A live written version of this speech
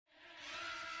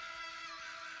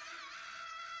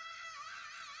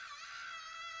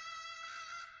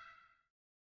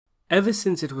Ever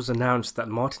since it was announced that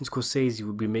Martin Scorsese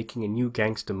would be making a new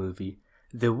gangster movie,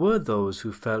 there were those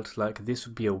who felt like this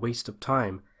would be a waste of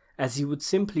time, as he would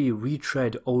simply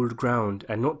retread old ground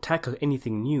and not tackle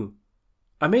anything new.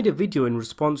 I made a video in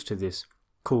response to this,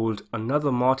 called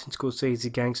Another Martin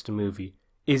Scorsese Gangster Movie,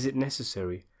 Is It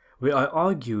Necessary?, where I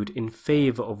argued in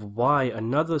favour of why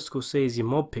another Scorsese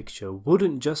mob picture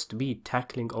wouldn't just be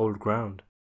tackling old ground.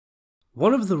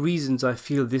 One of the reasons I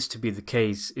feel this to be the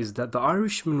case is that The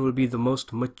Irishman will be the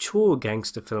most mature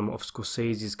gangster film of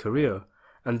Scorsese's career,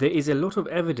 and there is a lot of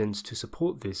evidence to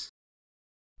support this.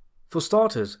 For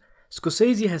starters,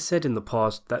 Scorsese has said in the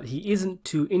past that he isn't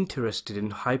too interested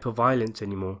in hyper-violence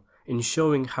anymore, in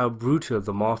showing how brutal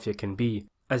the mafia can be,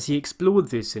 as he explored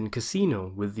this in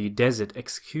Casino with the desert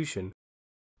execution.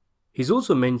 He's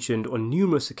also mentioned on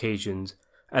numerous occasions,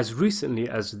 as recently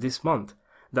as this month,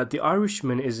 that The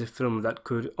Irishman is a film that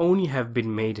could only have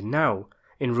been made now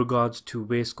in regards to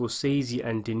where Scorsese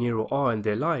and De Niro are in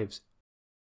their lives.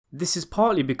 This is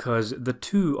partly because the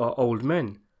two are old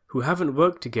men who haven't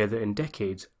worked together in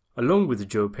decades, along with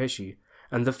Joe Pesci,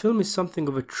 and the film is something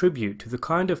of a tribute to the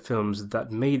kind of films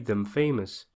that made them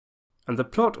famous. And the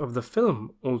plot of the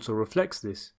film also reflects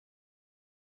this.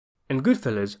 In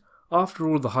Goodfellas, after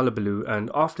all the hullabaloo and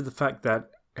after the fact that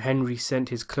Henry sent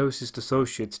his closest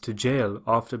associates to jail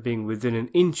after being within an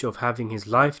inch of having his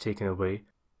life taken away,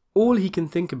 all he can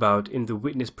think about in the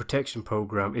witness protection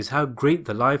program is how great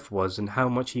the life was and how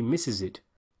much he misses it.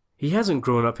 He hasn't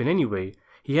grown up in any way,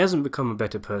 he hasn't become a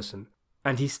better person,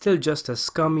 and he's still just as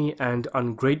scummy and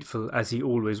ungrateful as he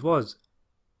always was.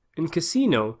 In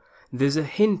Casino, there's a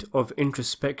hint of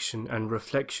introspection and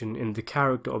reflection in the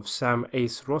character of Sam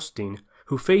Ace Rothstein,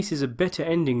 who faces a better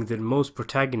ending than most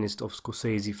protagonists of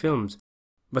Scorsese films.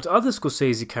 But other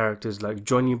Scorsese characters like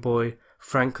Johnny Boy,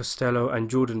 Frank Costello and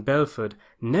Jordan Belfort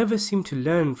never seem to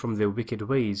learn from their wicked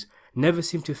ways, never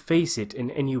seem to face it in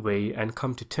any way and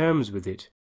come to terms with it.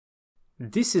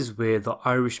 This is where The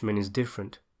Irishman is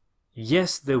different.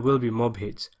 Yes, there will be mob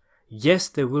hits. Yes,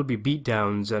 there will be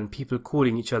beatdowns and people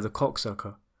calling each other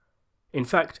cocksucker. In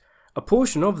fact, a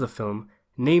portion of the film,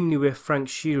 namely where Frank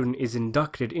Sheeran is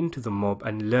inducted into the mob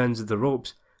and learns the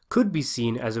ropes, could be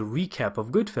seen as a recap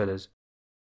of Goodfellas.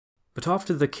 But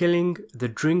after the killing, the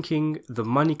drinking, the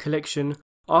money collection,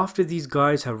 after these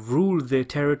guys have ruled their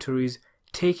territories,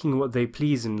 taking what they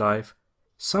please in life,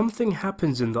 something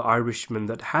happens in The Irishman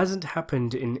that hasn't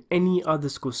happened in any other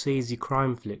Scorsese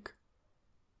crime flick.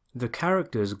 The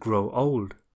characters grow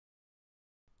old.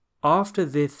 After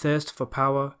their thirst for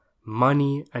power,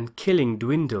 money and killing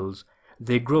dwindles,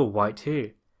 they grow white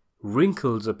hair,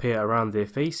 wrinkles appear around their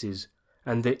faces,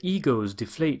 and their egos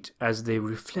deflate as they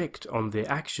reflect on their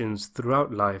actions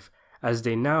throughout life as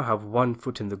they now have one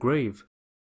foot in the grave.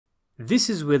 This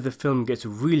is where the film gets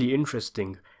really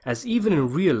interesting, as even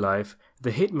in real life, the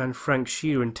hitman Frank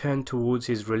Sheeran turned towards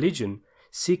his religion,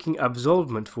 seeking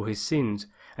absolvement for his sins,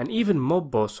 and even mob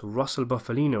boss Russell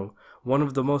Bufalino, one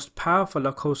of the most powerful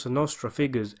La Cosa Nostra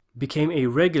figures, became a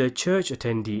regular church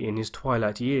attendee in his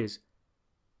twilight years.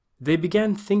 They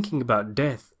began thinking about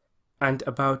death and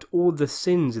about all the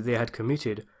sins they had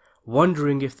committed,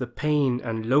 wondering if the pain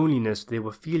and loneliness they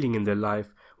were feeling in their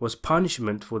life was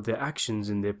punishment for their actions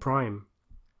in their prime.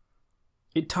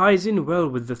 It ties in well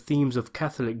with the themes of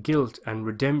Catholic guilt and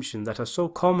redemption that are so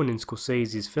common in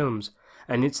Scorsese's films,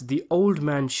 and it's the old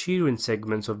man Sheeran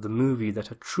segments of the movie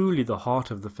that are truly the heart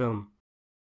of the film.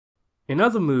 In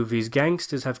other movies,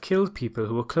 gangsters have killed people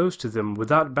who were close to them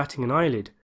without batting an eyelid.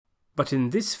 But in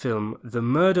this film, the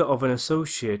murder of an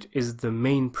associate is the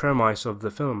main premise of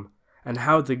the film, and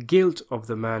how the guilt of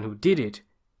the man who did it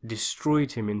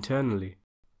destroyed him internally.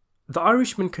 The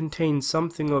Irishman contains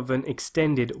something of an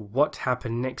extended what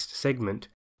happened next segment,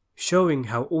 showing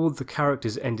how all the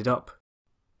characters ended up,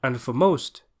 and for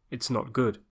most, it's not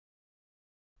good.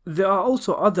 There are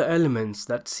also other elements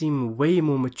that seem way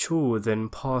more mature than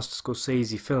past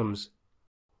Scorsese films.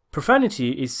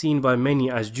 Profanity is seen by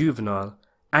many as juvenile,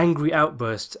 angry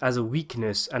outbursts as a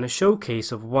weakness and a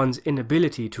showcase of one's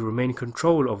inability to remain in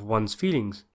control of one's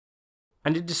feelings.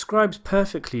 And it describes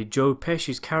perfectly Joe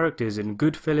Pesci's characters in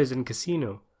Goodfellas and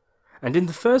Casino. And in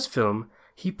the first film,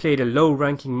 he played a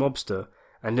low-ranking mobster,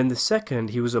 and in the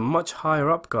second he was a much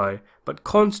higher-up guy, but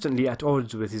constantly at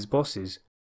odds with his bosses.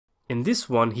 In this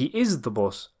one, he is the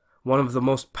boss, one of the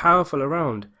most powerful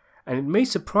around, and it may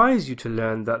surprise you to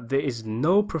learn that there is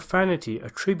no profanity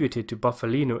attributed to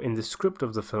Bufalino in the script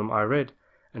of the film I read,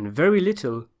 and very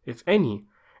little, if any,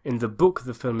 in the book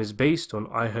the film is based on,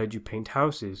 I Heard You Paint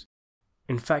Houses.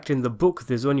 In fact, in the book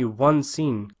there's only one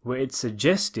scene where it's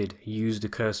suggested he used a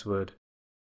curse word.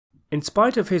 In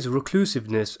spite of his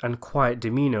reclusiveness and quiet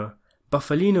demeanour,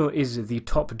 Bufalino is the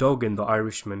top dog in The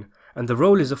Irishman, and the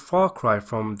role is a far cry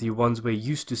from the ones we're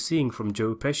used to seeing from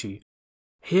Joe Pesci.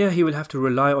 Here he will have to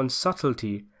rely on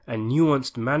subtlety and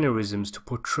nuanced mannerisms to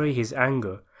portray his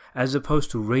anger, as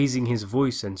opposed to raising his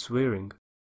voice and swearing.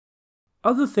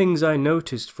 Other things I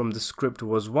noticed from the script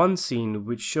was one scene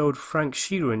which showed Frank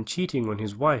Sheeran cheating on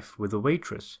his wife with a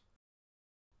waitress.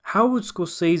 How would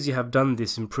Scorsese have done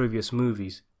this in previous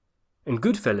movies? In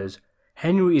Goodfellas,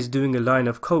 Henry is doing a line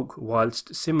of coke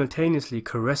whilst simultaneously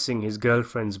caressing his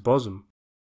girlfriend's bosom.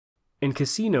 In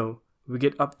Casino, we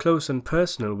get up close and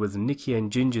personal with Nicky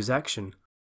and Ginger's action.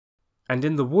 And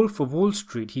in The Wolf of Wall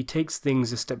Street, he takes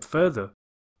things a step further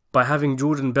by having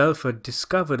Jordan Belfort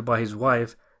discovered by his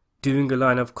wife doing a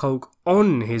line of coke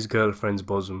on his girlfriend's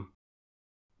bosom.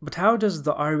 But how does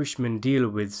The Irishman deal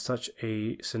with such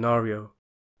a scenario?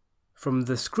 From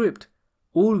the script,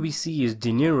 all we see is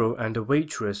De Niro and a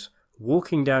waitress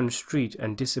walking down the street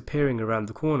and disappearing around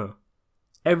the corner.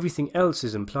 Everything else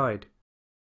is implied.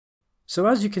 So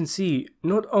as you can see,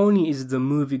 not only is the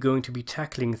movie going to be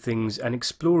tackling things and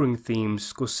exploring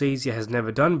themes Scorsese has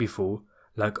never done before,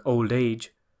 like old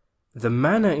age, the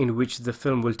manner in which the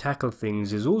film will tackle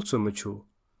things is also mature.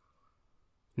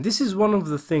 This is one of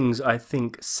the things I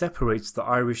think separates The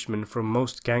Irishman from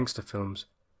most gangster films.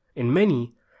 In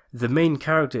many, the main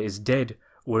character is dead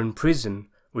or in prison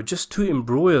or just too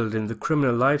embroiled in the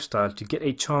criminal lifestyle to get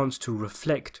a chance to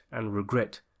reflect and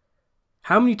regret.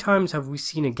 How many times have we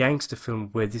seen a gangster film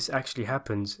where this actually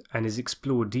happens and is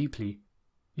explored deeply?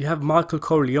 You have Michael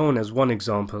Corleone as one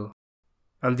example,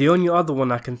 and the only other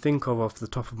one I can think of off the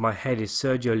top of my head is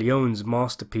Sergio Leone's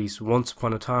masterpiece Once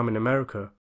Upon a Time in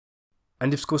America.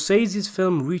 And if Scorsese's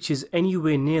film reaches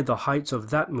anywhere near the heights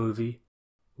of that movie,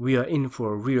 we are in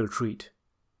for a real treat.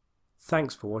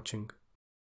 Thanks for watching.